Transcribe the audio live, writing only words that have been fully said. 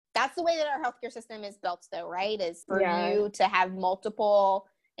That's the way that our healthcare system is built, though, right? Is for you to have multiple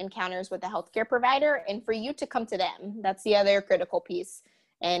encounters with a healthcare provider and for you to come to them. That's the other critical piece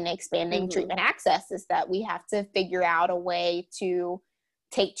in expanding treatment access, is that we have to figure out a way to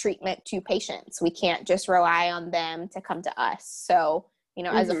take treatment to patients. We can't just rely on them to come to us. So, you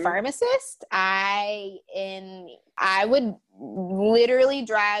know, as a pharmacist, I would literally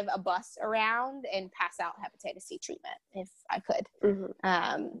drive a bus around and pass out hepatitis C treatment if I could.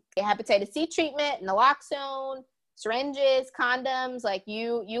 Hepatitis C treatment, naloxone, syringes, condoms, like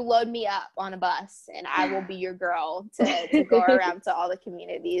you load me up on a bus and I will be your girl to go around to all the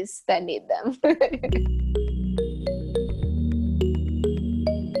communities that need them.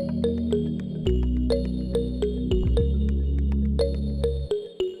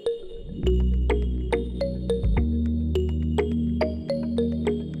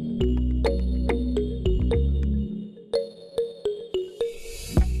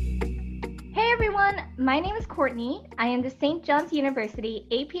 My name is Courtney. I am the St. John's University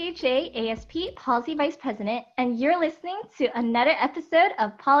APHA ASP Policy Vice President, and you're listening to another episode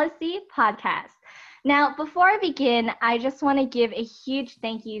of Policy Podcast. Now, before I begin, I just want to give a huge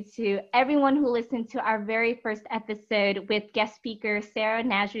thank you to everyone who listened to our very first episode with guest speaker Sarah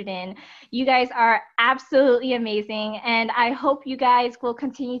Nasruddin. You guys are absolutely amazing, and I hope you guys will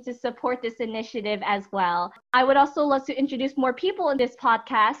continue to support this initiative as well. I would also love to introduce more people in this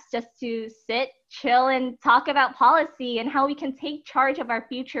podcast just to sit, chill, and talk about policy and how we can take charge of our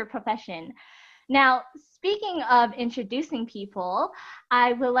future profession. Now, speaking of introducing people,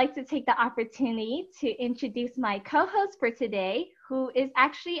 I would like to take the opportunity to introduce my co-host for today, who is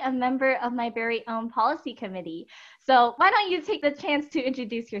actually a member of my very own policy committee. So why don't you take the chance to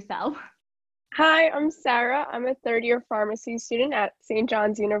introduce yourself? Hi, I'm Sarah. I'm a third-year pharmacy student at St.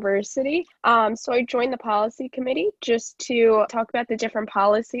 John's University. So I joined the policy committee just to talk about the different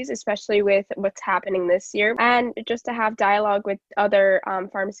policies, especially with what's happening this year, and just to have dialogue with other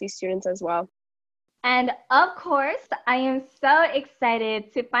pharmacy students as well. And of course, I am so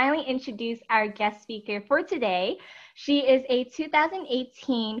excited to finally introduce our guest speaker for today. She is a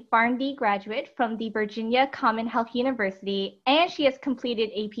 2018 PharmD graduate from the Virginia Commonwealth University, and she has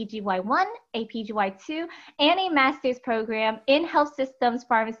completed a PGY1, a PGY2, and a master's program in health systems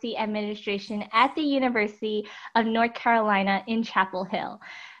pharmacy administration at the University of North Carolina in Chapel Hill.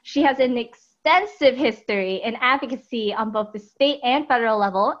 She has an extensive history in advocacy on both the state and federal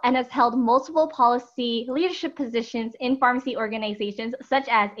level, and has held multiple policy leadership positions in pharmacy organizations such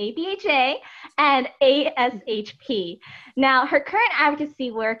as APHA and ASHP. Now, her current advocacy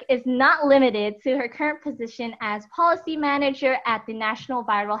work is not limited to her current position as policy manager at the National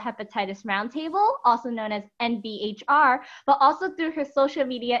Viral Hepatitis Roundtable, also known as NVHR, but also through her social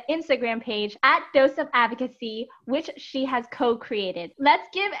media Instagram page at Dose of Advocacy, which she has co-created. Let's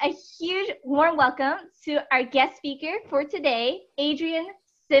give a huge warm welcome to our guest speaker for today, Adrienne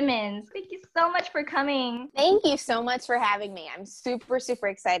Simmons. Thank you so much for coming. Thank you so much for having me. I'm super, super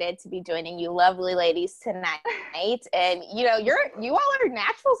excited to be joining you lovely ladies tonight. And you know, you all are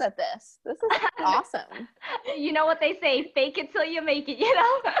naturals at this. This is awesome. You know what they say, fake it till you make it, you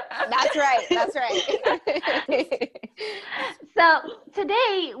know? That's right. That's right. So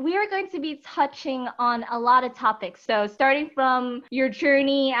today we are going to be touching on a lot of topics. So starting from your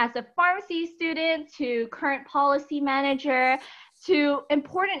journey as a pharmacy student to current policy manager, to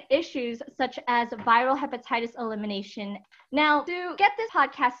important issues such as viral hepatitis elimination. Now, to get this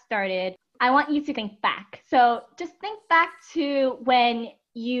podcast started, I want you to think back. So just think back to when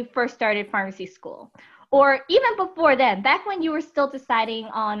you first started pharmacy school, or even before then, back when you were still deciding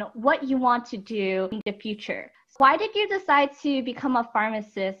on what you want to do in the future. Why did you decide to become a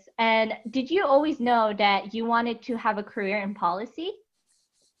pharmacist? And did you always know that you wanted to have a career in policy?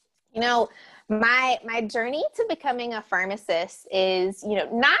 You know, my journey to becoming a pharmacist is, you know,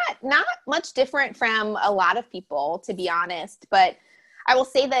 not much different from a lot of people, to be honest. But I will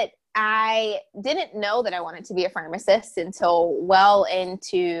say that I didn't know that I wanted to be a pharmacist until well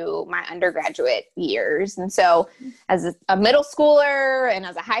into my undergraduate years. And so as a middle schooler and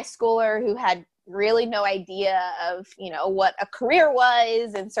as a high schooler who had really no idea of, you know, what a career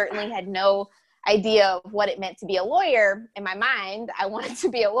was, and certainly had no idea of what it meant to be a lawyer, in my mind, I wanted to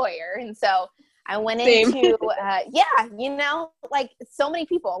be a lawyer. And so I went into, you know, like so many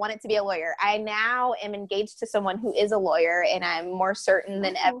people wanted to be a lawyer. I now am engaged to someone who is a lawyer, and I'm more certain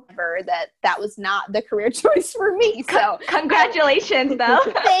than ever that that was not the career choice for me. So congratulations, though.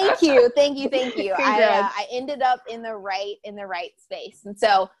 Thank you. I ended up in the right space. And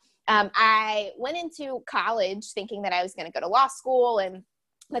so I went into college thinking that I was going to go to law school and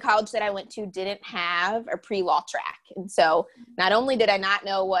the college that I went to didn't have a pre-law track. And so not only did I not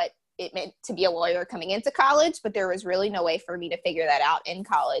know what it meant to be a lawyer coming into college, but there was really no way for me to figure that out in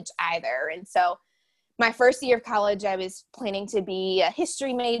college either. And so my first year of college, I was planning to be a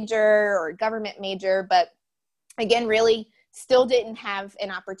history major or a government major, but again, really still didn't have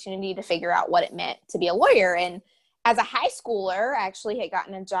an opportunity to figure out what it meant to be a lawyer. And as a high schooler, I actually had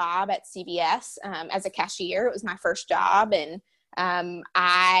gotten a job at CVS as a cashier. It was my first job. And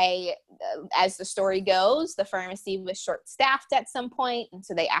as the story goes, the pharmacy was short-staffed at some point. And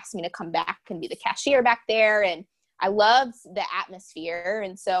so they asked me to come back and be the cashier back there. And I loved the atmosphere.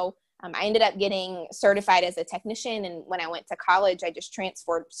 And so I ended up getting certified as a technician. And when I went to college, I just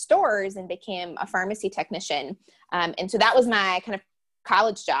transferred stores and became a pharmacy technician. And so that was my kind of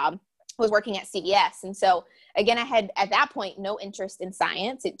college job, was working at CVS. And so again, I had at that point no interest in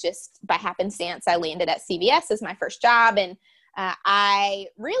science. It just by happenstance, I landed at CVS as my first job. And I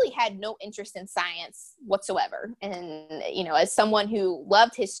really had no interest in science whatsoever. And, you know, as someone who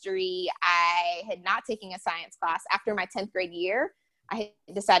loved history, I had not taken a science class. After my 10th grade year, I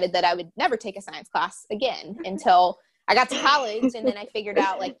decided that I would never take a science class again until I got to college. And then I figured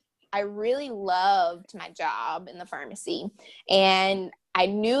out, like, I really loved my job in the pharmacy. And I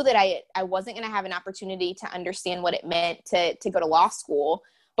knew that I wasn't going to have an opportunity to understand what it meant to go to law school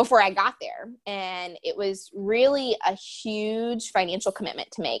before I got there. And it was really a huge financial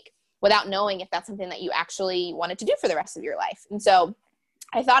commitment to make without knowing if that's something that you actually wanted to do for the rest of your life. And so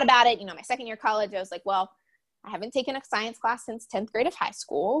I thought about it, you know, my second year of college, I was like, well, I haven't taken a science class since 10th grade of high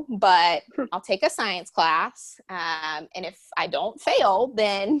school, but I'll take a science class. And if I don't fail,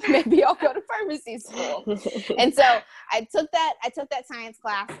 then maybe I'll go to pharmacy school. And so I took that science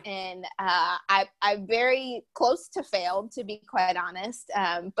class, and I very close to failed, to be quite honest,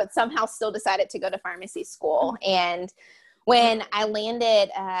 but somehow still decided to go to pharmacy school. And when I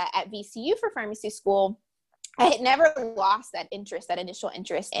landed at VCU for pharmacy school, I had never lost that initial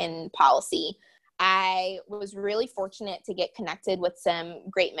interest in policy. I was really fortunate to get connected with some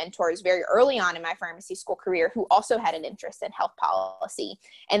great mentors very early on in my pharmacy school career who also had an interest in health policy.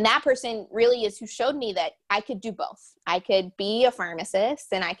 And that person really is who showed me that I could do both. I could be a pharmacist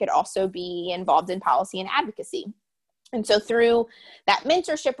and I could also be involved in policy and advocacy. And so through that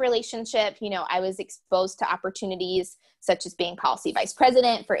mentorship relationship, you know, I was exposed to opportunities such as being policy vice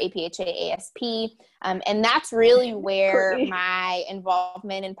president for APHA ASP. And that's really where my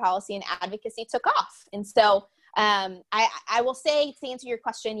involvement in policy and advocacy took off. And so I will say, to answer your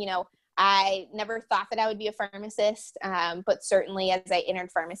question, you know, I never thought that I would be a pharmacist, but certainly as I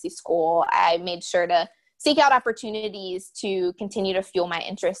entered pharmacy school, I made sure to seek out opportunities to continue to fuel my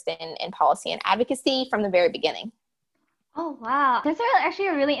interest in policy and advocacy from the very beginning. Oh, wow. That's actually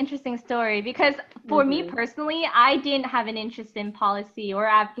a really interesting story, because for me personally, I didn't have an interest in policy or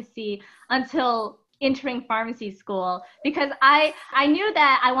advocacy until entering pharmacy school, because I knew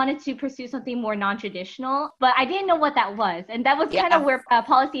that I wanted to pursue something more non-traditional, but I didn't know what that was. And that was kind of where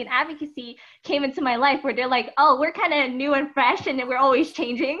policy and advocacy came into my life, where they're like, oh, we're kind of new and fresh and we're always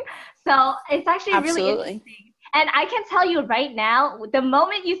changing. So it's actually really interesting. And I can tell you right now, the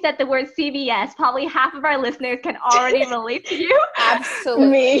moment you said the word CVS, probably half of our listeners can already relate to you.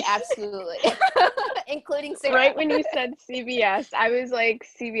 Absolutely. Absolutely. Including Sarah. Right when you said CVS, I was like,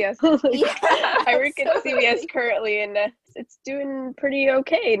 CVS. I work at CVS currently, and it's doing pretty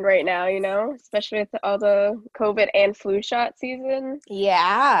okay right now, you know, especially with all the COVID and flu shot season.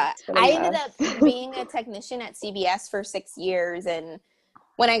 Yeah. I ended up being a technician at CVS for 6 years, and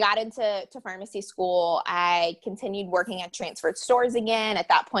when I got into pharmacy school, I continued working at transferred stores again. At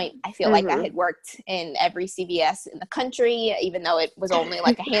that point, I feel like I had worked in every CVS in the country, even though it was only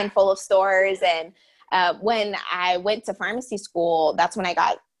like a handful of stores. And when I went to pharmacy school, that's when I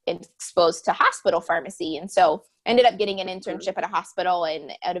got exposed to hospital pharmacy. And so I ended up getting an internship at a hospital,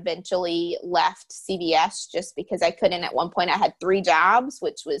 and eventually left CVS just because I couldn't. At one point I had 3 jobs,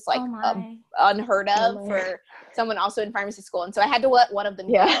 which was like unheard of for someone also in pharmacy school. And so I had to let one of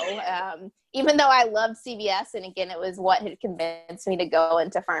them go. Even though I loved CVS, and again, it was what had convinced me to go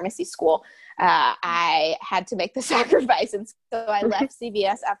into pharmacy school, I had to make the sacrifice. And so I left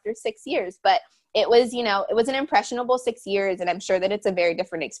CVS after 6 years. But it was, you know, it was an impressionable 6 years. And I'm sure that it's a very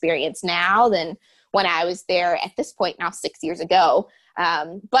different experience now than when I was there at this point now 6 years ago.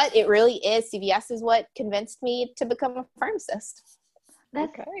 But it really is, CVS is what convinced me to become a pharmacist.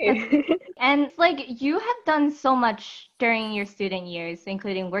 That's and like, you have done so much during your student years,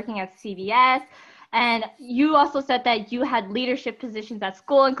 including working at CVS. And you also said that you had leadership positions at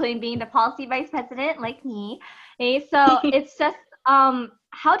school, including being the policy vice president like me. Okay, so it's just,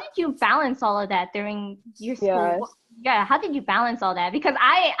 how did you balance all of that during your school? Yeah, how did you balance all that? Because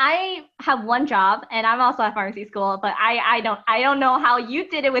I have one job and I'm also at pharmacy school, but I don't know how you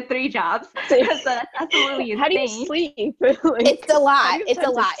did it with 3 jobs. So that's absolutely How do you insane. sleep? It's a How do lot. you have It's a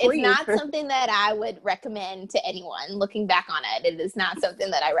time to lot. It's sleep? not something that I would recommend to anyone. Looking back on it, it is not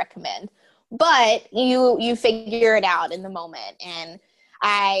something that I recommend. But you figure it out in the moment. And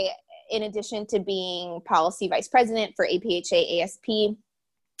I, in addition to being policy vice president for APHA ASP,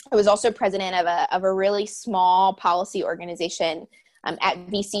 I was also president of a really small policy organization at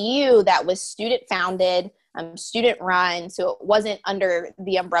VCU that was student founded, student run. So it wasn't under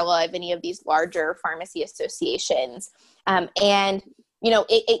the umbrella of any of these larger pharmacy associations. And,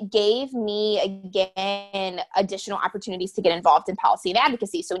 it gave me, again, additional opportunities to get involved in policy and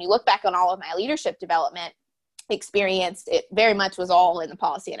advocacy. So when you look back on all of my leadership development experience, it very much was all in the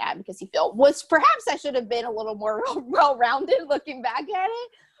policy and advocacy field. Was perhaps I should have been a little more well-rounded looking back at it,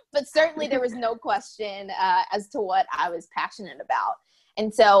 but certainly there was no question as to what I was passionate about.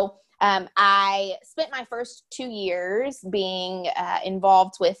 And so I spent my first 2 years being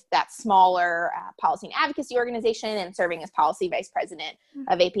involved with that smaller policy and advocacy organization and serving as policy vice president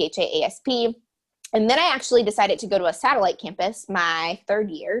of APHA ASP. And then I actually decided to go to a satellite campus my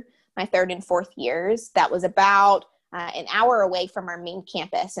third and fourth years. That was about an hour away from our main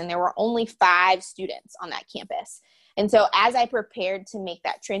campus. And there were only 5 students on that campus. And so as I prepared to make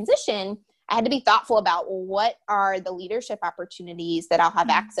that transition, I had to be thoughtful about, well, what are the leadership opportunities that I'll have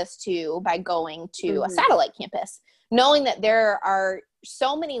access to by going to a satellite campus, knowing that there are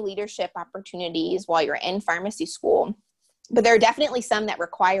so many leadership opportunities while you're in pharmacy school, but there are definitely some that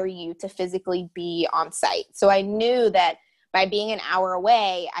require you to physically be on site. So I knew that by being an hour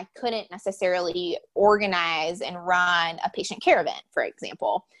away, I couldn't necessarily organize and run a patient care event, for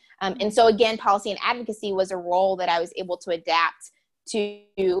example. And so again, policy and advocacy was a role that I was able to adapt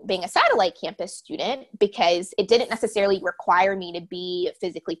to being a satellite campus student, because it didn't necessarily require me to be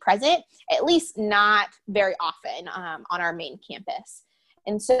physically present, at least not very often on our main campus.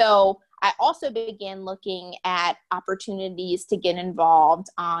 And so I also began looking at opportunities to get involved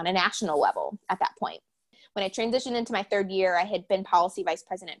on a national level at that point. When I transitioned into my third year, I had been policy vice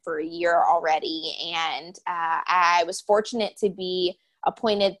president for a year already, and I was fortunate to be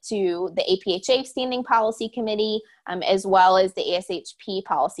appointed to the APHA Standing Policy Committee, as well as the ASHP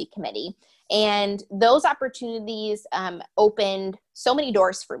Policy Committee. And those opportunities opened so many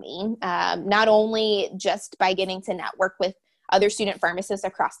doors for me, not only just by getting to network with other student pharmacists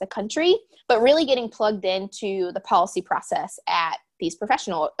across the country, but really getting plugged into the policy process at these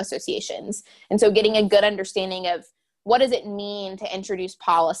professional associations. And so getting a good understanding of what does it mean to introduce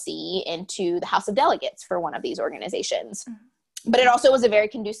policy into the House of Delegates for one of these organizations. But it also was a very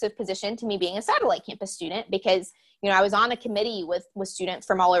conducive position to me being a satellite campus student, because, I was on a committee with students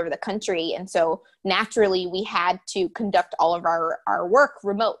from all over the country. And so naturally we had to conduct all of our work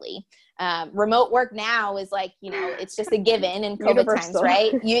remotely. Remote work now is like, it's just a given in COVID times,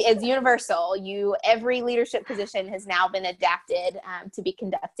 right? It's universal. Every leadership position has now been adapted to be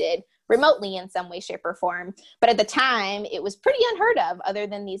conducted remotely in some way, shape, or form. But at the time, it was pretty unheard of, other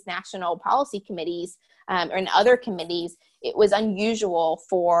than these national policy committees or in other committees. It was unusual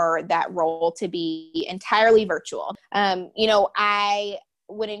for that role to be entirely virtual. I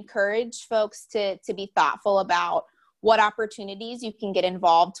would encourage folks to be thoughtful about what opportunities you can get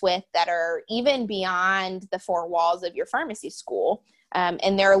involved with that are even beyond the 4 walls of your pharmacy school.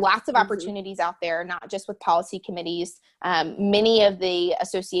 And there are lots of opportunities out there, not just with policy committees. Many of the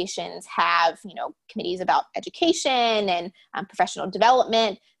associations have, committees about education and professional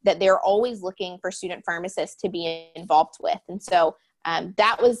development that they're always looking for student pharmacists to be involved with. And so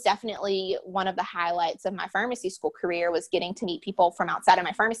that was definitely one of the highlights of my pharmacy school career, was getting to meet people from outside of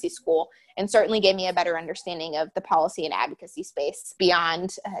my pharmacy school, and certainly gave me a better understanding of the policy and advocacy space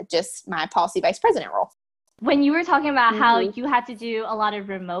beyond just my policy vice president role. When you were talking about how you had to do a lot of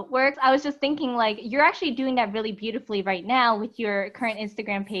remote work, I was just thinking, like, you're actually doing that really beautifully right now with your current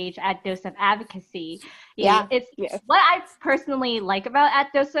Instagram page at Dose of Advocacy. Yeah. What I personally like about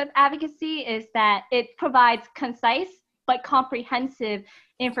at Dose of Advocacy is that it provides concise but comprehensive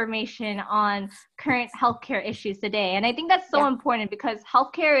information on current healthcare issues today. And I think that's so important, because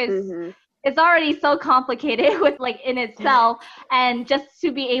healthcare is it's already so complicated in itself, and just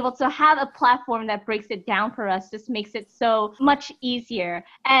to be able to have a platform that breaks it down for us just makes it so much easier.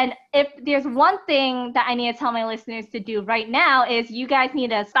 And if there's one thing that I need to tell my listeners to do right now, is you guys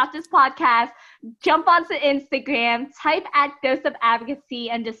need to stop this podcast, jump onto Instagram, type at Dose of Advocacy,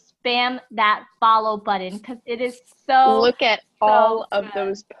 and just spam that follow button because it is so, Look at all of good.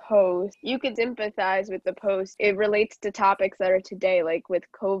 those posts. You could sympathize with the post. It relates to topics that are today, like with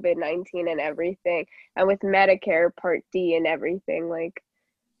COVID-19 and everything, and with Medicare Part D and everything, like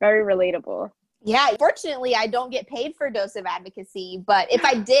very relatable. Yeah, fortunately, I don't get paid for Dose of Advocacy, but if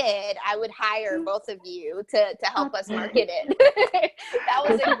I did, I would hire both of you to help us market it. That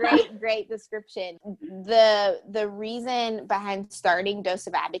was a great description. The reason behind starting Dose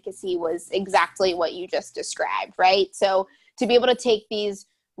of Advocacy was exactly what you just described, right? So to be able to take these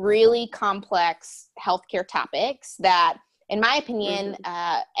really complex healthcare topics that, in my opinion,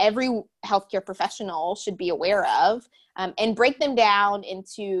 every healthcare professional should be aware of, and break them down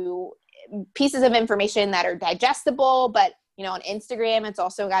into pieces of information that are digestible, but on Instagram, it's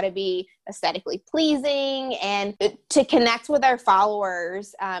also got to be aesthetically pleasing, and to connect with our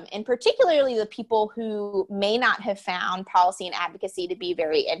followers, and particularly the people who may not have found policy and advocacy to be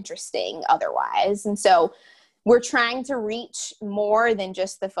very interesting otherwise. And so we're trying to reach more than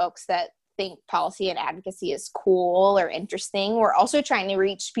just the folks that think policy and advocacy is cool or interesting. We're also trying to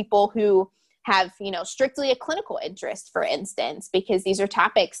reach people who have, strictly a clinical interest, for instance, because these are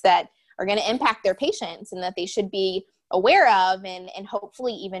topics that are going to impact their patients and that they should be aware of and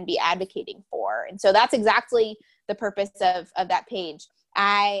hopefully even be advocating for. And so that's exactly the purpose of that page.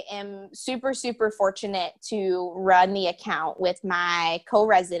 I am super, super fortunate to run the account with my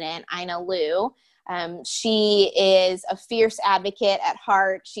co-resident, Ina Liu. She is a fierce advocate at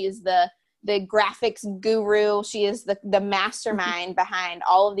heart. She is the graphics guru. She is the mastermind behind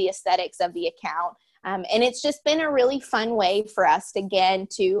all of the aesthetics of the account. And it's just been a really fun way for us, again,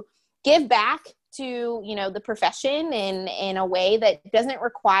 to give back to, the profession in a way that doesn't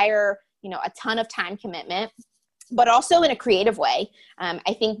require, a ton of time commitment, but also in a creative way.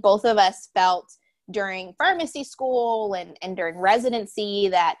 I think both of us felt during pharmacy school and during residency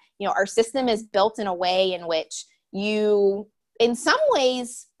that, our system is built in a way in which you, in some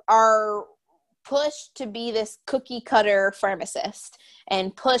ways, are pushed to be this cookie cutter pharmacist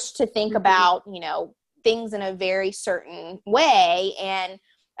and pushed to think about, things in a very certain way. And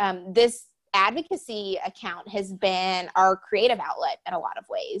this advocacy account has been our creative outlet in a lot of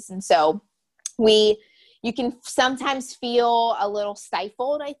ways. And so you can sometimes feel a little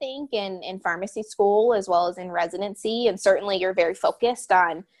stifled, I think, in pharmacy school as well as in residency. And certainly you're very focused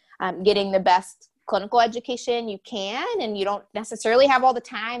on getting the best clinical education you can, and you don't necessarily have all the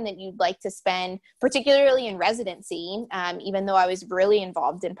time that you'd like to spend, particularly in residency. Even though I was really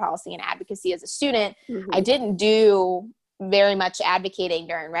involved in policy and advocacy as a student, I didn't do very much advocating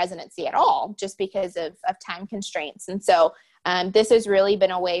during residency at all, just because of time constraints. And so this has really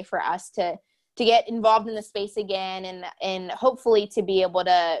been a way for us to get involved in the space again, and hopefully to be able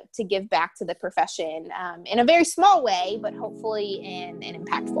to give back to the profession in a very small way, but hopefully in an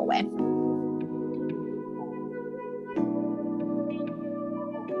impactful way.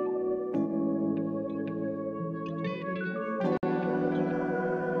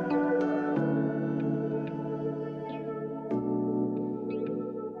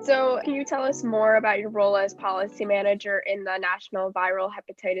 So can you tell us more about your role as policy manager in the National Viral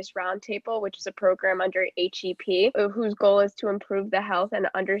Hepatitis Roundtable, which is a program under HEP, whose goal is to improve the health and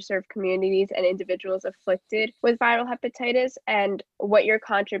underserved communities and individuals afflicted with viral hepatitis, and what your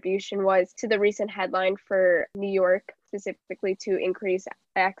contribution was to the recent headline for New York, specifically to increase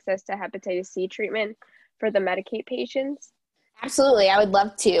access to hepatitis C treatment for the Medicaid patients? Absolutely. I would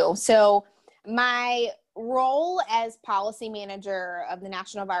love to. So my role as policy manager of the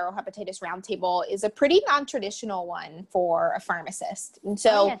National Viral Hepatitis Roundtable is a pretty non-traditional one for a pharmacist. And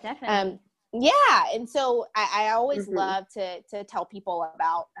so, yeah, definitely. And so I always love to tell people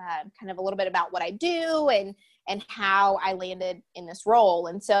about kind of a little bit about what I do and how I landed in this role.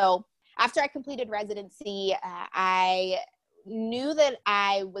 And so after I completed residency, I knew that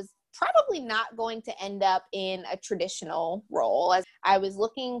I was probably not going to end up in a traditional role, as I was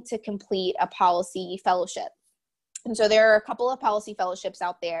looking to complete a policy fellowship. And so there are a couple of policy fellowships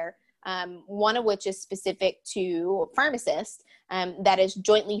out there, one of which is specific to pharmacists, that is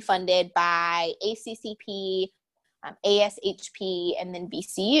jointly funded by ACCP, ASHP, and then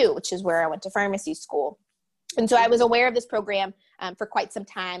VCU, which is where I went to pharmacy school. And so I was aware of this program for quite some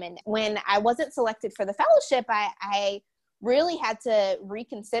time. And when I wasn't selected for the fellowship, I really had to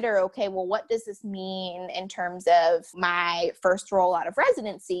reconsider, okay, well, what does this mean in terms of my first role out of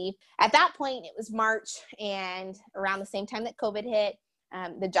residency? At that point, it was March, and around the same time that COVID hit,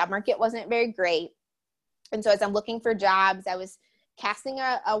 the job market wasn't very great. And so as I'm looking for jobs, I was casting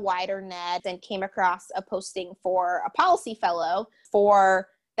a wider net and came across a posting for a policy fellow for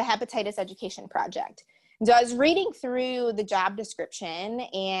the Hepatitis Education Project. So I was reading through the job description,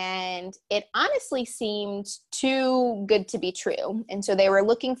 and it honestly seemed too good to be true. And so they were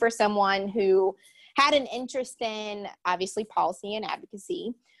looking for someone who had an interest in, obviously, policy and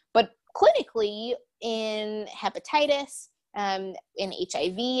advocacy, but clinically in hepatitis, in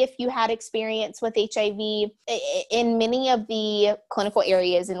HIV, if you had experience with HIV, in many of the clinical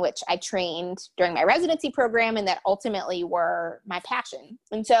areas in which I trained during my residency program and that ultimately were my passion.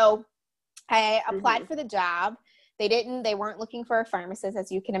 And so I applied for the job. They weren't looking for a pharmacist,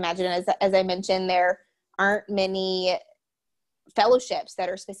 as you can imagine. As I mentioned, there aren't many fellowships that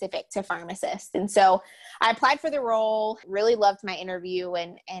are specific to pharmacists. And so I applied for the role, really loved my interview,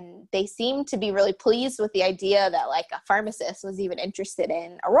 and they seemed to be really pleased with the idea that like a pharmacist was even interested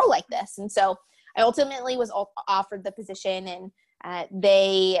in a role like this. And so I ultimately was offered the position, and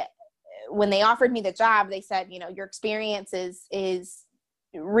when they offered me the job, they said, your experience is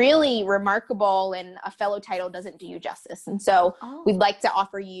really remarkable, and a fellow title doesn't do you justice. And so we'd like to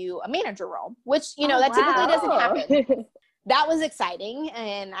offer you a manager role, which, that typically doesn't happen. That was exciting.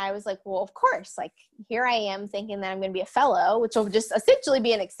 And I was like, well, of course, like here I am thinking that I'm going to be a fellow, which will just essentially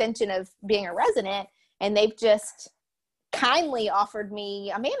be an extension of being a resident. And they've just kindly offered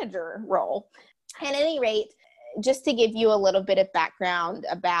me a manager role. At any rate, just to give you a little bit of background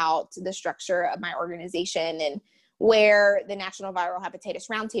about the structure of my organization and where the National Viral Hepatitis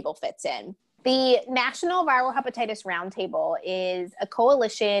Roundtable fits in. The National Viral Hepatitis Roundtable is a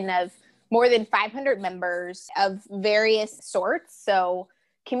coalition of more than 500 members of various sorts. So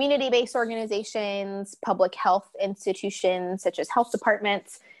community-based organizations, public health institutions such as health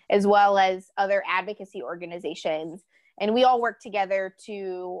departments, as well as other advocacy organizations. And we all work together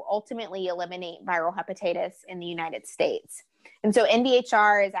to ultimately eliminate viral hepatitis in the United States. And so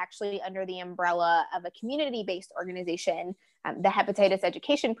NVHR is actually under the umbrella of a community-based organization, the Hepatitis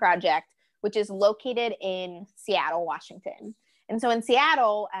Education Project, which is located in Seattle, Washington. And so in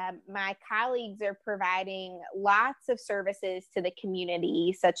Seattle, my colleagues are providing lots of services to the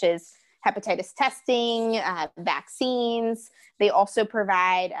community, such as hepatitis testing, vaccines. They also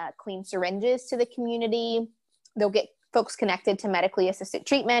provide clean syringes to the community. They'll get folks connected to medically assisted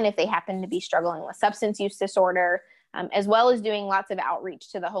treatment if they happen to be struggling with substance use disorder, as well as doing lots of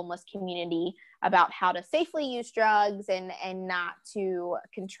outreach to the homeless community about how to safely use drugs and not to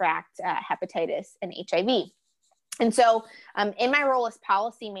contract hepatitis and HIV. And so in my role as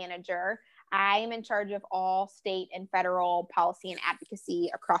policy manager, I am in charge of all state and federal policy and advocacy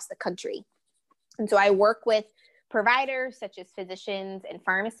across the country. And so I work with providers such as physicians and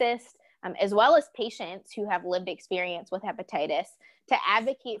pharmacists, as well as patients who have lived experience with hepatitis, to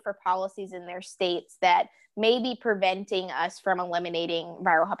advocate for policies in their states that may be preventing us from eliminating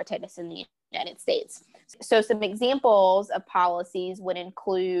viral hepatitis in the United States. So some examples of policies would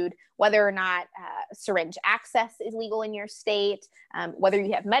include whether or not syringe access is legal in your state, whether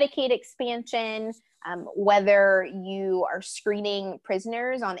you have Medicaid expansion, whether you are screening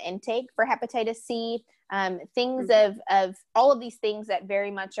prisoners on intake for hepatitis C, things of all of these things that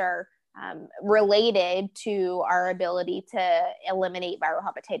very much are related to our ability to eliminate viral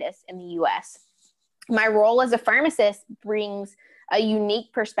hepatitis in the U.S. My role as a pharmacist brings a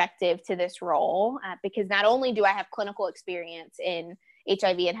unique perspective to this role because not only do I have clinical experience in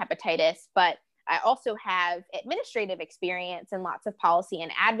HIV and hepatitis, but I also have administrative experience and lots of policy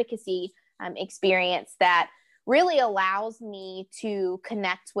and advocacy experience that really allows me to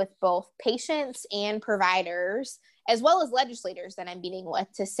connect with both patients and providers, as well as legislators that I'm meeting with,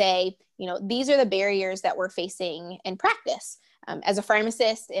 to say, these are the barriers that we're facing in practice. As a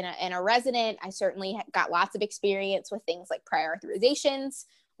pharmacist and a resident, I certainly got lots of experience with things like prior authorizations,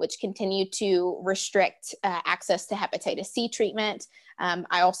 which continue to restrict access to hepatitis C treatment.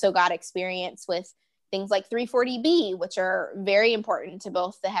 I also got experience with things like 340B, which are very important to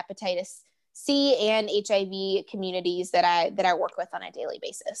both the hepatitis C and HIV communities that I work with on a daily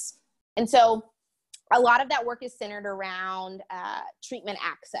basis. And so a lot of that work is centered around treatment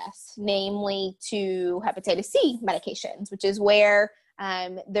access, namely to hepatitis C medications, which is where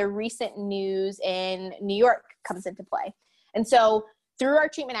the recent news in New York comes into play. And so through our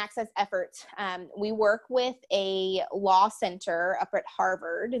treatment access efforts, we work with a law center up at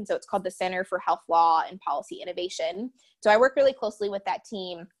Harvard. And so it's called the Center for Health Law and Policy Innovation. So I work really closely with that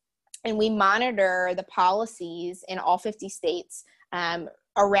team, and we monitor the policies in all 50 states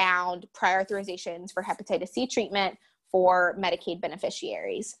around prior authorizations for hepatitis C treatment for Medicaid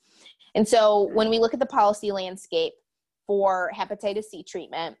beneficiaries. And so when we look at the policy landscape for hepatitis C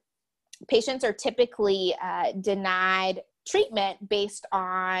treatment, patients are typically denied treatment based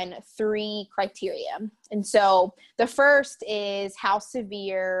on 3 criteria. And so the first is how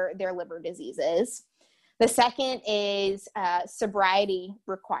severe their liver disease is. The second is sobriety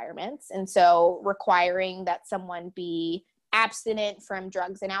requirements. And so requiring that someone be abstinent from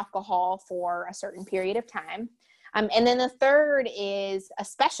drugs and alcohol for a certain period of time. And then the third is a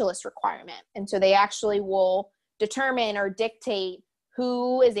specialist requirement. And so they actually will determine or dictate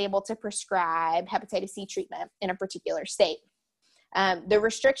who is able to prescribe hepatitis C treatment in a particular state. The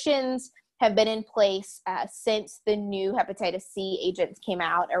restrictions have been in place since the new hepatitis C agents came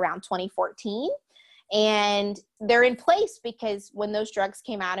out around 2014. And they're in place because when those drugs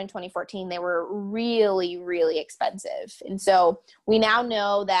came out in 2014, they were really, really expensive. And so we now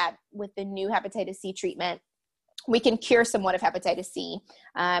know that with the new hepatitis C treatment, we can cure someone of hepatitis C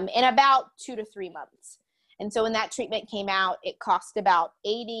in about 2 to 3 months. And so when that treatment came out, it cost about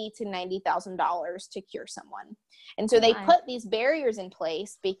 $80,000 to $90,000 to cure someone. And so they put these barriers in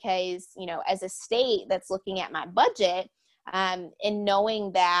place because, you know, as a state that's looking at my budget and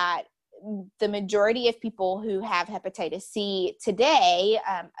knowing that the majority of people who have hepatitis C today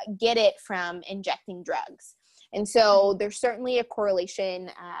get it from injecting drugs. And so there's certainly a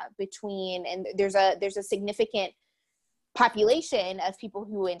correlation between, and there's a significant population of people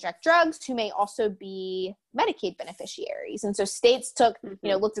who inject drugs who may also be Medicaid beneficiaries. And so states took,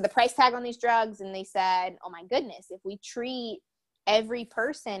 looked at the price tag on these drugs and they said, oh my goodness, if we treat every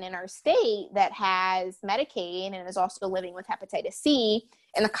person in our state that has Medicaid and is also living with hepatitis C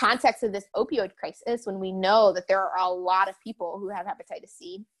in the context of this opioid crisis, when we know that there are a lot of people who have hepatitis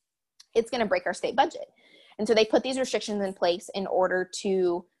C, it's going to break our state budget. And so they put these restrictions in place in order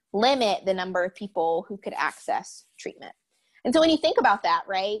to limit the number of people who could access treatment. And so when you think about that,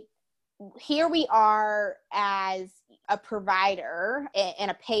 right, here we are as a provider and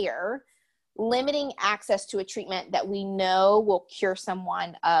a payer limiting access to a treatment that we know will cure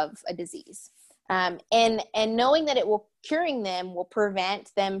someone of a disease. And knowing that curing them will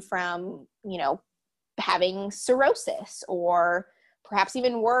prevent them from, having cirrhosis or perhaps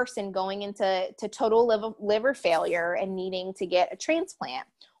even worse and going into total liver failure and needing to get a transplant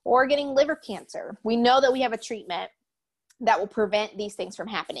or getting liver cancer. We know that we have a treatment that will prevent these things from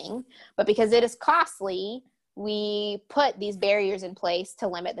happening, but because it is costly, we put these barriers in place to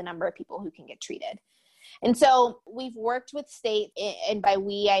limit the number of people who can get treated. And so we've worked with states, and by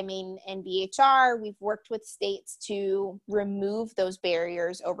we, I mean NBHR, we've worked with states to remove those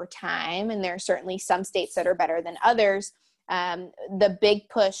barriers over time. And there are certainly some states that are better than others. The big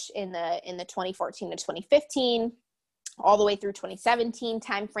push in the 2014 to 2015, all the way through 2017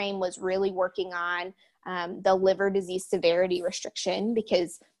 timeframe was really working on the liver disease severity restriction,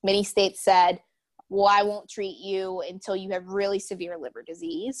 because many states said, well, I won't treat you until you have really severe liver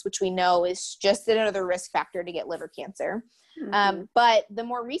disease, which we know is just another risk factor to get liver cancer. But the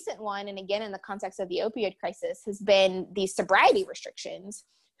more recent one, and again, in the context of the opioid crisis, has been these sobriety restrictions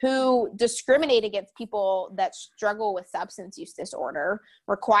who discriminate against people that struggle with substance use disorder,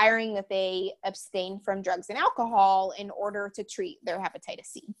 requiring that they abstain from drugs and alcohol in order to treat their hepatitis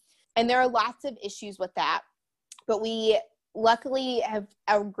C. And there are lots of issues with that, but we luckily have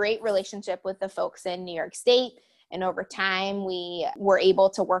a great relationship with the folks in New York State. And over time, we were able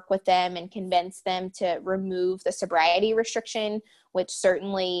to work with them and convince them to remove the sobriety restriction, which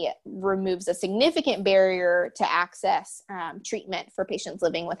certainly removes a significant barrier to access treatment for patients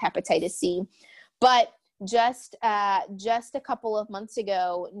living with hepatitis C. But just a couple of months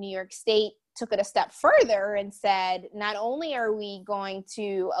ago, New York State took it a step further and said, not only are we going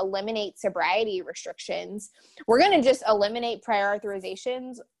to eliminate sobriety restrictions, we're going to just eliminate prior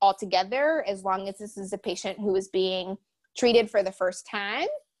authorizations altogether, as long as this is a patient who is being treated for the first time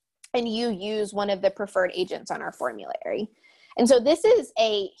and you use one of the preferred agents on our formulary. And so this is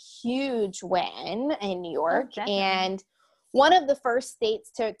a huge win in New York, and one of the first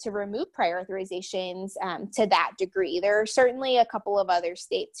states to remove prior authorizations to that degree. There are certainly a couple of other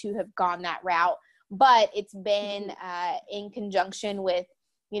states who have gone that route, but it's been in conjunction with,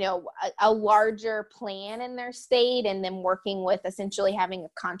 a larger plan in their state, and then working with essentially having a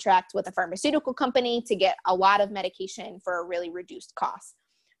contract with a pharmaceutical company to get a lot of medication for a really reduced cost.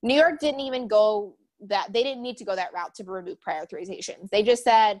 New York didn't even go that, they didn't need to go that route to remove prior authorizations. They just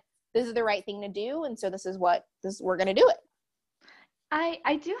said, this is the right thing to do, and so we're going to do it.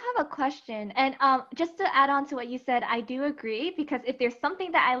 I do have a question, and just to add on to what you said, I do agree, because if there's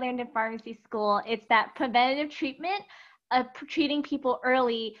something that I learned in pharmacy school, it's that preventative treatment of treating people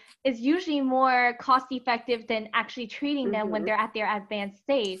early is usually more cost effective than actually treating them when they're at their advanced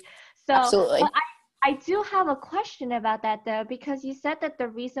stage. So Absolutely. I do have a question about that though, because you said that the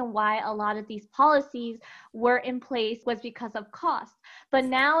reason why a lot of these policies were in place was because of cost. But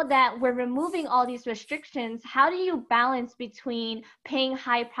now that we're removing all these restrictions, how do you balance between paying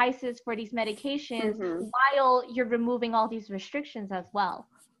high prices for these medications while you're removing all these restrictions as well?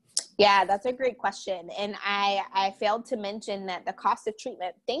 Yeah, that's a great question. And I failed to mention that the cost of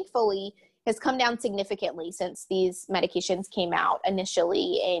treatment, thankfully, has come down significantly since these medications came out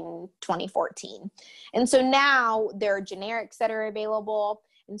initially in 2014. And so now there are generics that are available.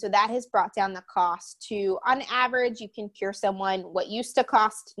 And so that has brought down the cost to, on average, you can cure someone what used to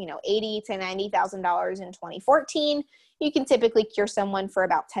cost, $80,000 to $90,000 in 2014. You can typically cure someone for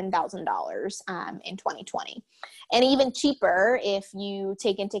about $10,000 in 2020. And even cheaper if you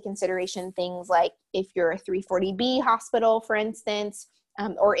take into consideration things like if you're a 340B hospital, for instance,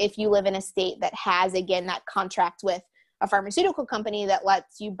 or if you live in a state that has, again, that contract with a pharmaceutical company that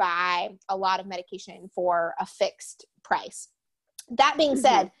lets you buy a lot of medication for a fixed price. That being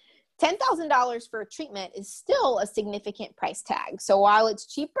said, $10,000 for a treatment is still a significant price tag. So while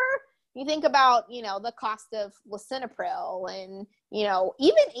it's cheaper, you think about, the cost of lisinopril and,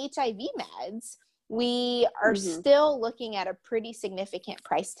 even HIV meds, we are still looking at a pretty significant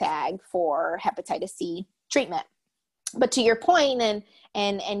price tag for hepatitis C treatment. But to your point,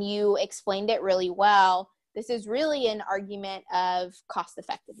 and you explained it really well, this is really an argument of cost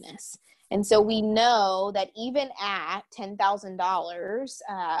effectiveness. And so we know that even at $10,000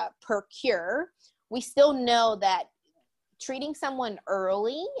 per cure, we still know that treating someone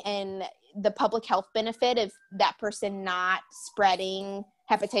early and the public health benefit of that person not spreading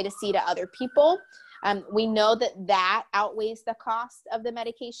hepatitis C to other people, we know that outweighs the cost of the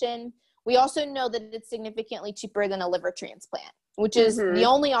medication. We also know that it's significantly cheaper than a liver transplant, which is the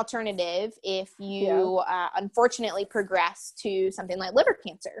only alternative if you unfortunately progress to something like liver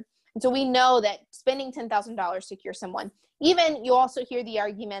cancer. And so we know that spending $10,000 to cure someone, even you also hear the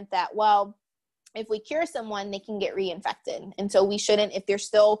argument that, well, if we cure someone, they can get reinfected. And so we shouldn't, if they're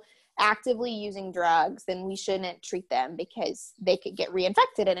still actively using drugs, then we shouldn't treat them because they could get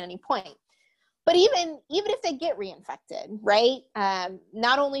reinfected at any point. But even if they get reinfected, right,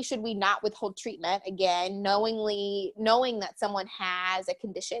 not only should we not withhold treatment, again, knowing that someone has a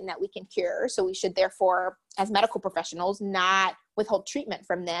condition that we can cure, so we should therefore, as medical professionals, not withhold treatment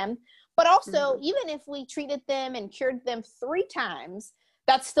from them. But also, even if we treated them and cured them 3 times,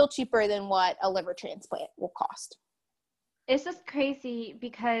 that's still cheaper than what a liver transplant will cost. It's just crazy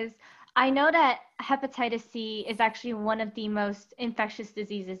because I know that hepatitis C is actually one of the most infectious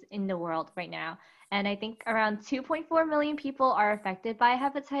diseases in the world right now. And I think around 2.4 million people are affected by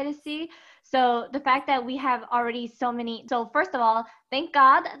hepatitis C. So the fact that we have already so first of all, thank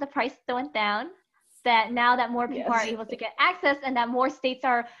God the price went down, that now that more people are able to get access and that more states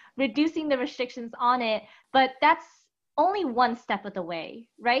are reducing the restrictions on it. But that's only one step of the way,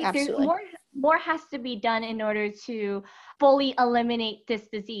 right? Absolutely. There's more has to be done in order to fully eliminate this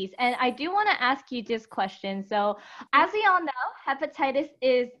disease. And I do want to ask you this question. So as we all know, hepatitis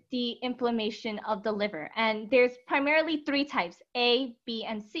is the inflammation of the liver. And there's primarily 3 types, A, B,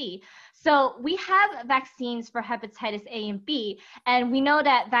 and C. So we have vaccines for hepatitis A and B. And we know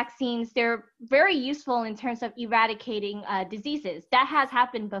that vaccines, they're very useful in terms of eradicating diseases. That has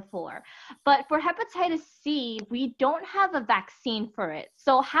happened before. But for hepatitis C, we don't have a vaccine for it.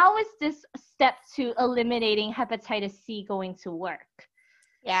 So how is this step to eliminating hepatitis C going to work?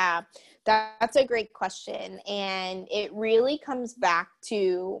 Yeah, that's a great question. And it really comes back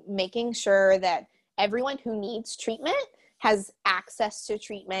to making sure that everyone who needs treatment has access to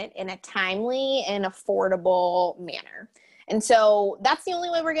treatment in a timely and affordable manner. And so that's the only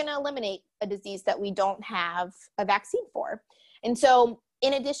way we're going to eliminate a disease that we don't have a vaccine for. And so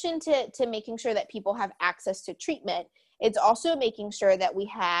in addition to making sure that people have access to treatment, it's also making sure that we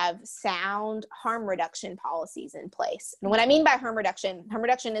have sound harm reduction policies in place. And what I mean by harm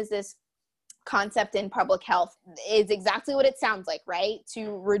reduction is this concept in public health, is exactly what it sounds like, right?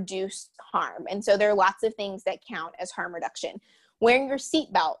 To reduce harm. And so there are lots of things that count as harm reduction. Wearing your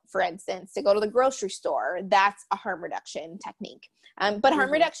seatbelt, for instance, to go to the grocery store, that's a harm reduction technique. But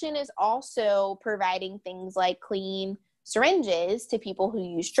harm reduction is also providing things like clean syringes to people who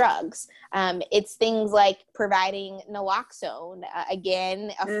use drugs. It's things like providing naloxone,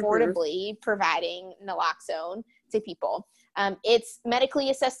 again, affordably providing naloxone to people. It's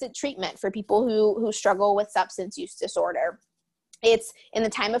medically assisted treatment for people who struggle with substance use disorder. It's in the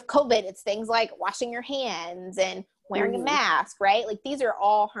time of COVID, it's things like washing your hands and wearing a mask, right? Like these are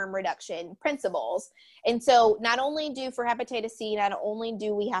all harm reduction principles. And so not only for hepatitis C, not only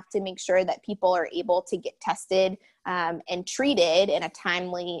do we have to make sure that people are able to get tested and treated in a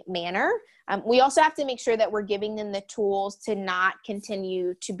timely manner, we also have to make sure that we're giving them the tools to not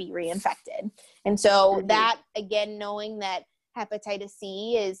continue to be reinfected. And so that, again, knowing that hepatitis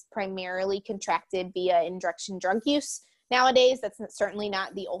C is primarily contracted via injection drug use nowadays, that's certainly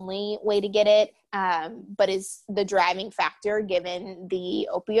not the only way to get it, but is the driving factor given the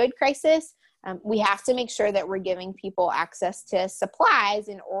opioid crisis. We have to make sure that we're giving people access to supplies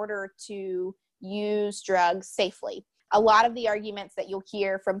in order to use drugs safely. A lot of the arguments that you'll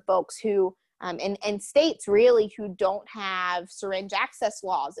hear from folks who, and states really, who don't have syringe access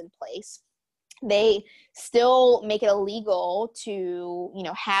laws in place, they still make it illegal to,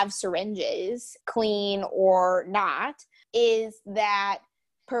 have syringes, clean or not, is that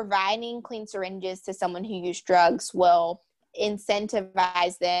providing clean syringes to someone who used drugs will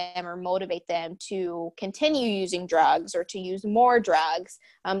incentivize them or motivate them to continue using drugs or to use more drugs.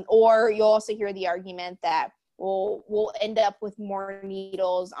 Or you'll also hear the argument that we'll end up with more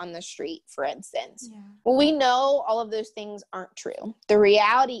needles on the street, for instance. Yeah. Well, we know all of those things aren't true. The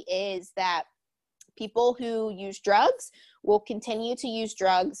reality is that people who use drugs will continue to use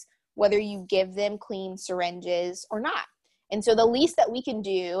drugs whether you give them clean syringes or not. And so the least that we can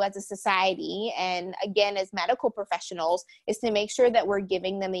do as a society, and again, as medical professionals, is to make sure that we're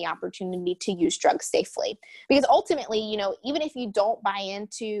giving them the opportunity to use drugs safely. Because ultimately, even if you don't buy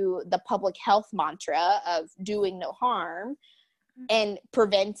into the public health mantra of doing no harm and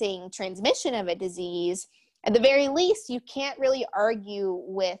preventing transmission of a disease, at the very least, you can't really argue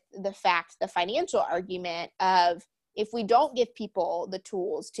with the financial argument of, if we don't give people the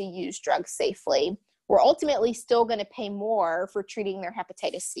tools to use drugs safely, we're ultimately still going to pay more for treating their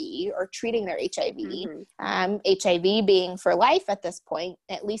hepatitis C or treating their HIV. HIV being for life at this point,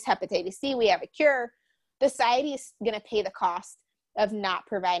 at least hepatitis C, we have a cure. Society is going to pay the cost of not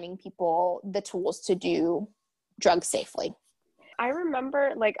providing people the tools to do drugs safely. I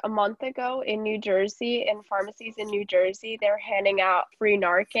remember like a month ago in New Jersey, in pharmacies in New Jersey, they were handing out free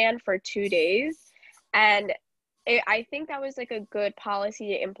Narcan for 2 days. And I think that was like a good policy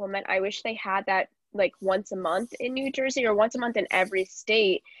to implement. I wish they had that like once a month in New Jersey or once a month in every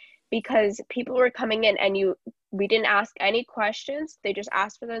state, because people were coming in and we didn't ask any questions. They just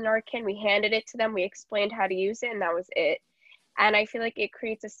asked for the Narcan. We handed it to them. We explained how to use it, and that was it. And I feel like it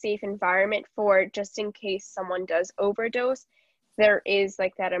creates a safe environment for, just in case someone does overdose, there is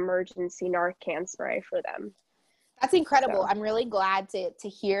like that emergency Narcan spray for them. That's incredible. So I'm really glad to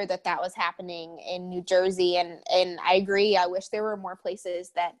hear that was happening in New Jersey. And I agree. I wish there were more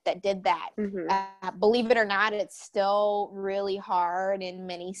places that did that. Believe it or not, it's still really hard in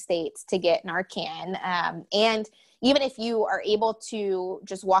many states to get Narcan. And even if you are able to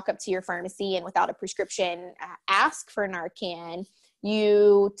just walk up to your pharmacy and without a prescription, ask for Narcan,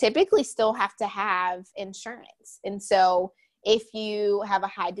 you typically still have to have insurance. And so if you have a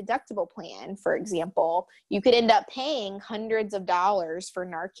high deductible plan, for example, you could end up paying hundreds of dollars for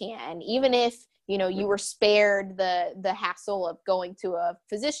Narcan, even if, you were spared the hassle of going to a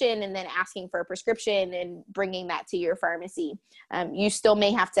physician and then asking for a prescription and bringing that to your pharmacy. You still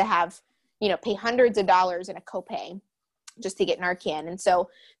may have to have, pay hundreds of dollars in a copay just to get Narcan. And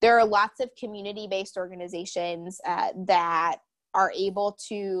so there are lots of community-based organizations that are able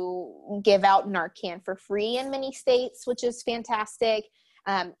to give out Narcan for free in many states, which is fantastic.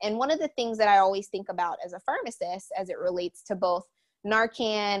 And one of the things that I always think about as a pharmacist, as it relates to both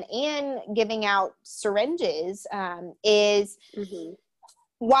Narcan and giving out syringes, is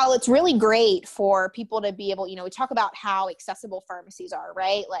while it's really great for people to be able, we talk about how accessible pharmacies are,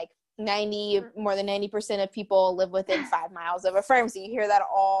 right? Like more than 90% of people live within 5 miles of a pharmacy. You hear that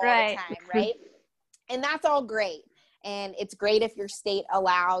all the time, right? And that's all great. And it's great if your state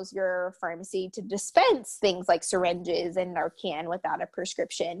allows your pharmacy to dispense things like syringes and Narcan without a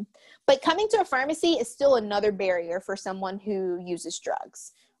prescription. But coming to a pharmacy is still another barrier for someone who uses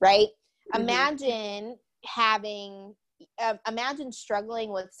drugs, right? Imagine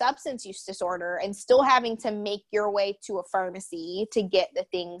struggling with substance use disorder and still having to make your way to a pharmacy to get the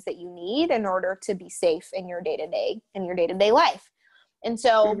things that you need in order to be safe in your day-to-day life. And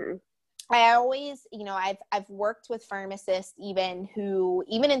so I always, I've worked with pharmacists even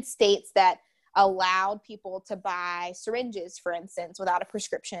in states that allowed people to buy syringes, for instance, without a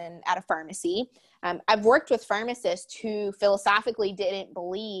prescription at a pharmacy. I've worked with pharmacists who philosophically didn't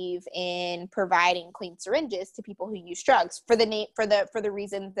believe in providing clean syringes to people who use drugs for the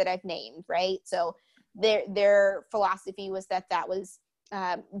reasons that I've named, right? So their philosophy was that was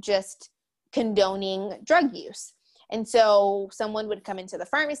just condoning drug use. And so someone would come into the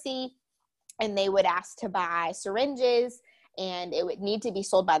pharmacy and they would ask to buy syringes, and it would need to be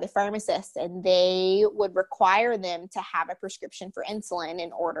sold by the pharmacist, and they would require them to have a prescription for insulin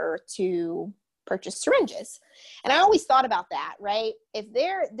in order to purchase syringes. And I always thought about that, right? If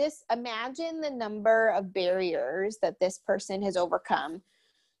imagine the number of barriers that this person has overcome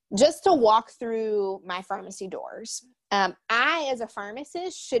just to walk through my pharmacy doors. I, as a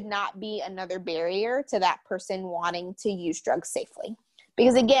pharmacist, should not be another barrier to that person wanting to use drugs safely.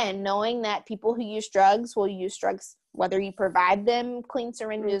 Because again, knowing that people who use drugs will use drugs whether you provide them clean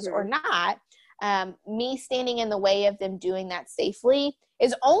syringes or not, me standing in the way of them doing that safely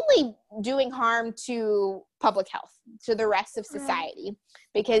is only doing harm to public health, to the rest of society,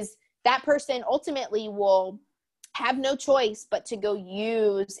 because that person ultimately will have no choice but to go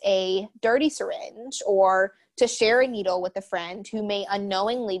use a dirty syringe or to share a needle with a friend who may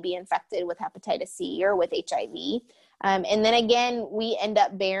unknowingly be infected with hepatitis C or with HIV. And then again, we end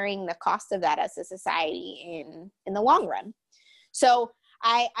up bearing the cost of that as a society in the long run. So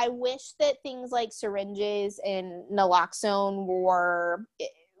I wish that things like syringes and naloxone were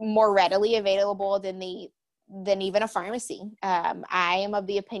more readily available than even a pharmacy. I am of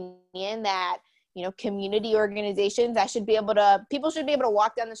the opinion that, community organizations, people should be able to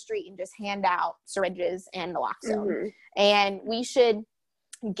walk down the street and just hand out syringes and naloxone. And we should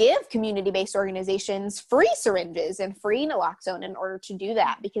give community-based organizations free syringes and free naloxone in order to do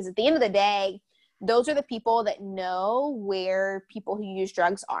that. Because at the end of the day, those are the people that know where people who use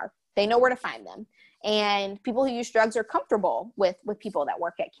drugs are. They know where to find them. And people who use drugs are comfortable with people that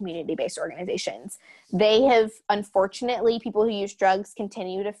work at community-based organizations. People who use drugs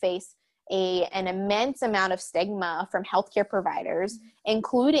continue to face an immense amount of stigma from healthcare providers,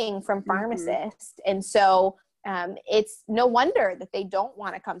 including from pharmacists. And so it's no wonder that they don't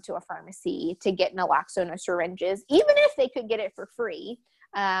want to come to a pharmacy to get naloxone or syringes, even if they could get it for free.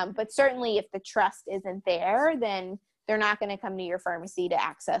 But certainly if the trust isn't there, then they're not going to come to your pharmacy to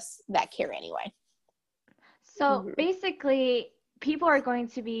access that care anyway. So basically, people are going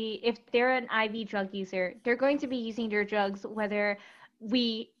to be, if they're an IV drug user, they're going to be using their drugs whether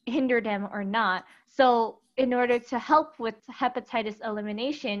we hinder them or not. So in order to help with hepatitis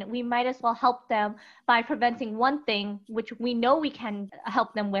elimination, we might as well help them by preventing one thing, which we know we can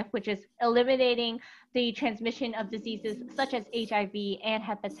help them with, which is eliminating the transmission of diseases such as HIV and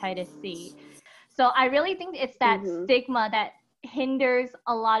hepatitis C. So I really think it's that stigma that hinders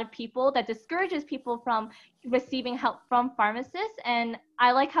a lot of people, that discourages people from receiving help from pharmacists. And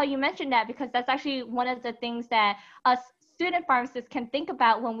I like how you mentioned that, because that's actually one of the things that us student pharmacists can think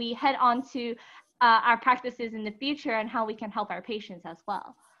about when we head on to our practices in the future and how we can help our patients as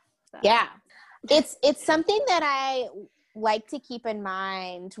well. So. Yeah, it's something that I like to keep in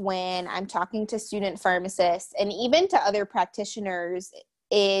mind when I'm talking to student pharmacists and even to other practitioners,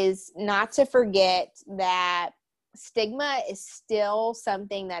 is not to forget that stigma is still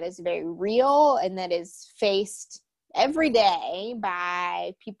something that is very real and that is faced every day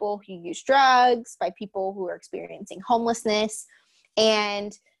by people who use drugs, by people who are experiencing homelessness,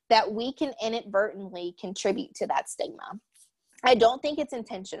 and that we can inadvertently contribute to that stigma. I don't think it's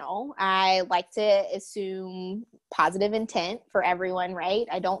intentional. I like to assume positive intent for everyone, right?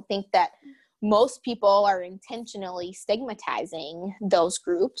 I don't think that most people are intentionally stigmatizing those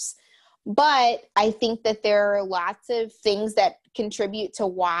groups. But I think that there are lots of things that contribute to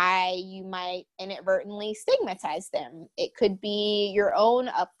why you might inadvertently stigmatize them. It could be your own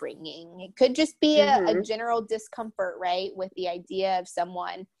upbringing. It could just be a general discomfort, right, with the idea of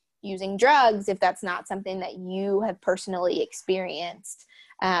someone using drugs if that's not something that you have personally experienced.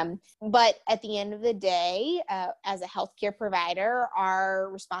 But at the end of the day, as a healthcare provider, our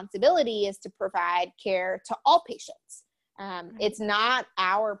responsibility is to provide care to all patients. It's not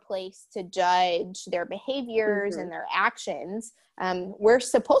our place to judge their behaviors and their actions. We're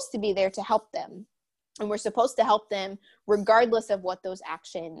supposed to be there to help them. And we're supposed to help them regardless of what those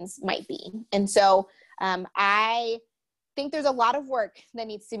actions might be. And so I think there's a lot of work that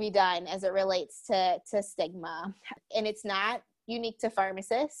needs to be done as it relates to stigma. And it's not unique to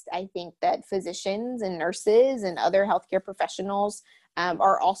pharmacists. I think that physicians and nurses and other healthcare professionals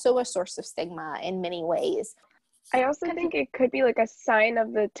are also a source of stigma in many ways. I also think it could be like a sign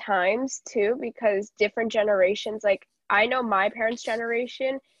of the times too, because different generations, like I know my parents'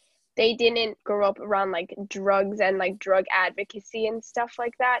 generation, they didn't grow up around like drugs and like drug advocacy and stuff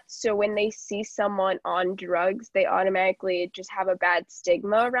like that. So when they see someone on drugs, they automatically just have a bad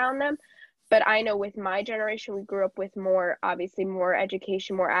stigma around them. But I know with my generation, we grew up with more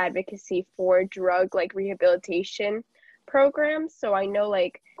education, more advocacy for drug like rehabilitation programs. So I know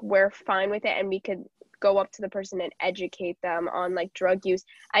like we're fine with it and we could go up to the person and educate them on like drug use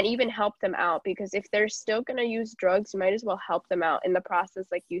and even help them out, because if they're still going to use drugs, you might as well help them out in the process.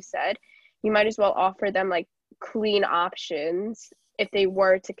 Like you said, you might as well offer them like clean options if they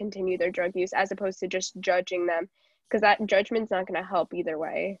were to continue their drug use, as opposed to just judging them, because that judgment's not going to help either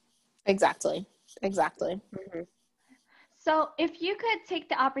way. Exactly. Mm-hmm. So if you could take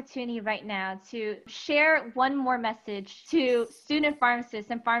the opportunity right now to share one more message to student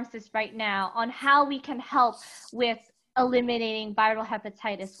pharmacists and pharmacists right now on how we can help with eliminating viral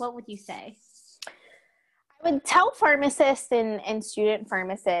hepatitis, what would you say? I would tell pharmacists and student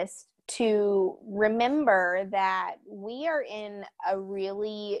pharmacists to remember that we are in a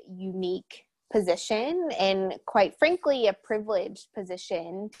really unique position, and quite frankly, a privileged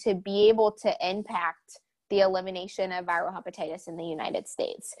position to be able to impact the elimination of viral hepatitis in the United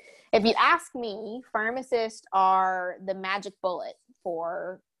States. If you ask me, pharmacists are the magic bullet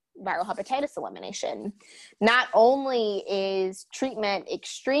for viral hepatitis elimination. Not only is treatment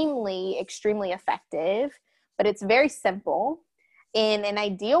extremely, extremely effective, but it's very simple. In an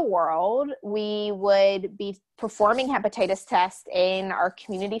ideal world, we would be performing hepatitis tests in our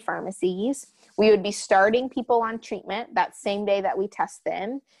community pharmacies. We would be starting people on treatment that same day that we test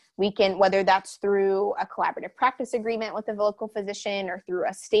them. We can, whether that's through a collaborative practice agreement with a local physician or through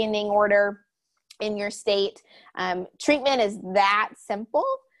a standing order in your state. Treatment is that simple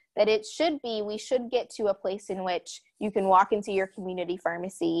that we should get to a place in which you can walk into your community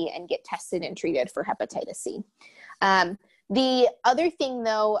pharmacy and get tested and treated for hepatitis C. The other thing,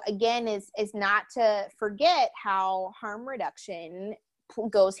 though, again, is not to forget how harm reduction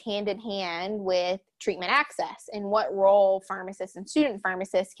goes hand in hand with treatment access, and what role pharmacists and student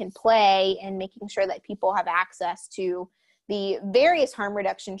pharmacists can play in making sure that people have access to the various harm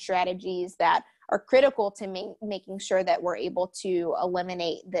reduction strategies that are critical to making sure that we're able to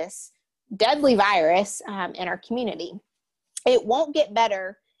eliminate this deadly virus in our community. It won't get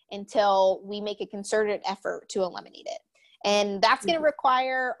better until we make a concerted effort to eliminate it. And that's going to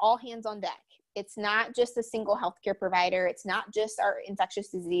require all hands on deck. It's not just a single healthcare provider. It's not just our infectious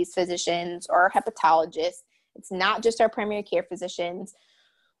disease physicians or our hepatologists. It's not just our primary care physicians.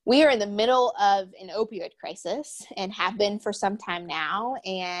 We are in the middle of an opioid crisis and have been for some time now.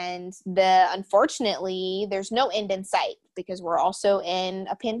 And unfortunately, there's no end in sight because we're also in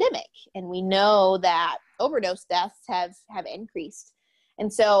a pandemic. And we know that overdose deaths have increased.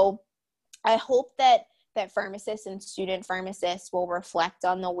 And so I hope that pharmacists and student pharmacists will reflect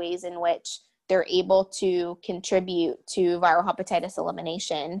on the ways in which they're able to contribute to viral hepatitis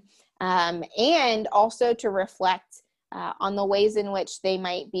elimination, and also to reflect on the ways in which they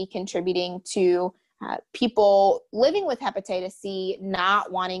might be contributing to people living with hepatitis C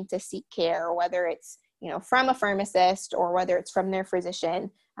not wanting to seek care, whether it's from a pharmacist or whether it's from their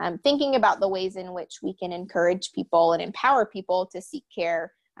physician. Thinking about the ways in which we can encourage people and empower people to seek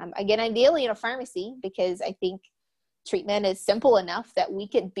care. Again, ideally in a pharmacy, because I think treatment is simple enough that we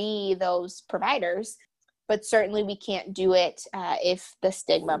could be those providers, but certainly we can't do it if the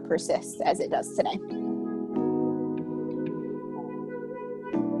stigma persists as it does today.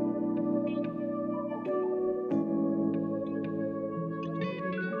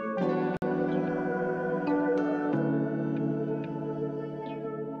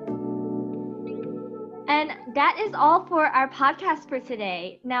 And that is all for our podcast for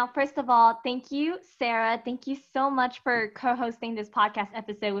today. Now, first of all, thank you, Sarah. Thank you so much for co-hosting this podcast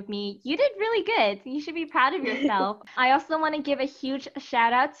episode with me. You did really good. You should be proud of yourself. I also want to give a huge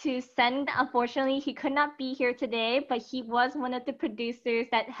shout out to Sen. Unfortunately, he could not be here today, but he was one of the producers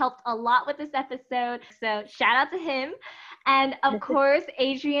that helped a lot with this episode. So shout out to him. And of course,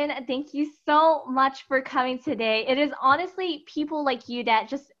 Adrienne, thank you so much for coming today. It is honestly people like you that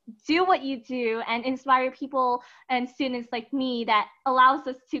just do what you do and inspire people and students like me that allows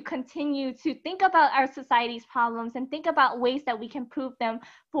us to continue to think about our society's problems and think about ways that we can prove them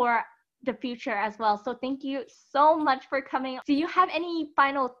for the future as well. So thank you so much for coming. Do you have any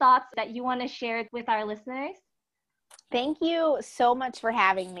final thoughts that you want to share with our listeners? Thank you so much for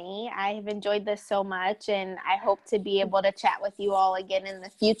having me. I have enjoyed this so much, and I hope to be able to chat with you all again in the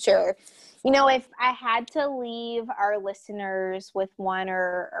future. If I had to leave our listeners with one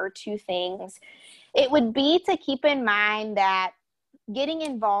or two things, it would be to keep in mind that getting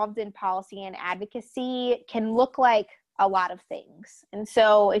involved in policy and advocacy can look like a lot of things. And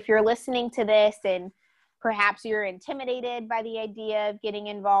so if you're listening to this and perhaps you're intimidated by the idea of getting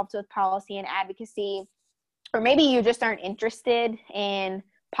involved with policy and advocacy, or maybe you just aren't interested in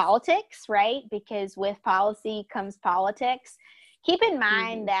politics, right? Because with policy comes politics. Keep in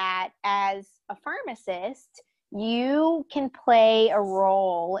mind that as a pharmacist, you can play a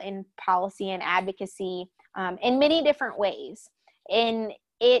role in policy and advocacy in many different ways. And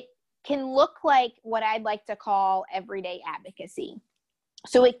it can look like what I'd like to call everyday advocacy.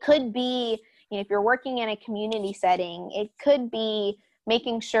 So it could be, if you're working in a community setting, it could be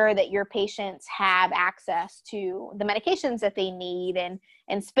making sure that your patients have access to the medications that they need,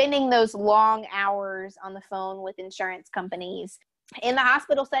 and spending those long hours on the phone with insurance companies. In the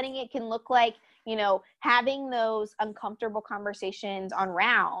hospital setting, it can look like, having those uncomfortable conversations on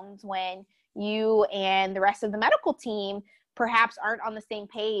rounds when you and the rest of the medical team perhaps aren't on the same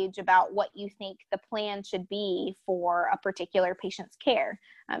page about what you think the plan should be for a particular patient's care.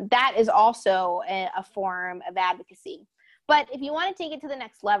 That is also a form of advocacy. But if you want to take it to the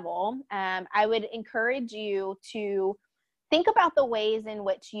next level, I would encourage you to think about the ways in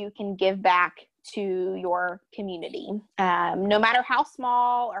which you can give back to your community, no matter how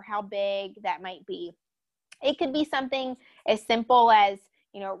small or how big that might be. It could be something as simple as,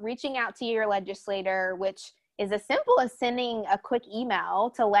 reaching out to your legislator, which is as simple as sending a quick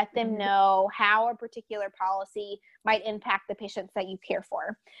email to let them know how a particular policy might impact the patients that you care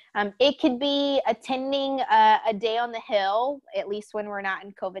for. It could be attending a day on the Hill, at least when we're not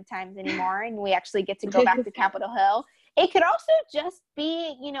in COVID times anymore and we actually get to go back to Capitol Hill. It could also just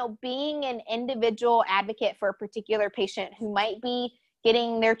be, being an individual advocate for a particular patient who might be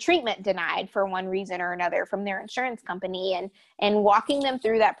getting their treatment denied for one reason or another from their insurance company, and walking them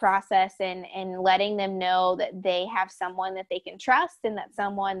through that process and letting them know that they have someone that they can trust and that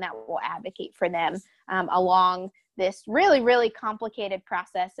someone that will advocate for them along this really, really complicated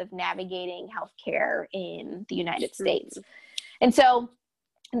process of navigating healthcare in the United States. And so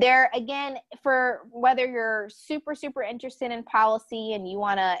there, again, for whether you're super, super interested in policy and you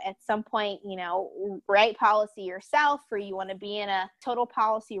want to at some point, write policy yourself, or you want to be in a total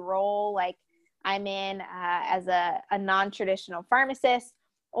policy role like I'm in as a non-traditional pharmacist,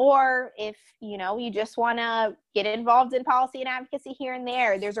 or if, you just want to get involved in policy and advocacy here and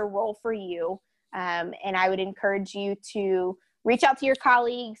there, there's a role for you. And I would encourage you to reach out to your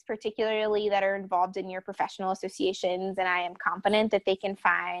colleagues, particularly that are involved in your professional associations, and I am confident that they can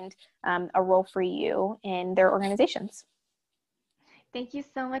find a role for you in their organizations. Thank you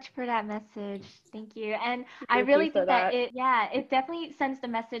so much for that message. Thank you. And I really think that it definitely sends the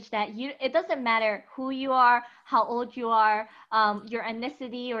message that it doesn't matter who you are, how old you are, your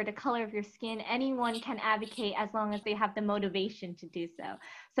ethnicity or the color of your skin, anyone can advocate as long as they have the motivation to do so.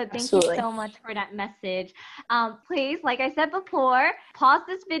 So thank you so much for that message. Please, like I said before, pause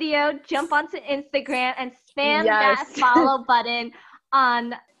this video, jump onto Instagram and spam that follow button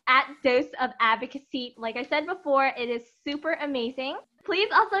on @DoseOfAdvocacy. Like I said before, it is super amazing. Please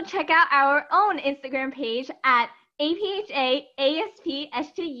also check out our own Instagram page at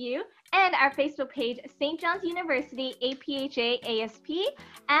APHA-ASP-SJU and our Facebook page, St. John's University APHA-ASP.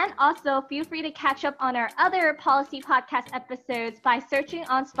 And also feel free to catch up on our other policy podcast episodes by searching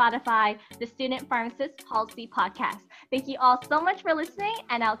on Spotify, the Student Pharmacist Policy Podcast. Thank you all so much for listening,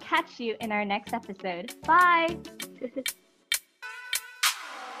 and I'll catch you in our next episode. Bye.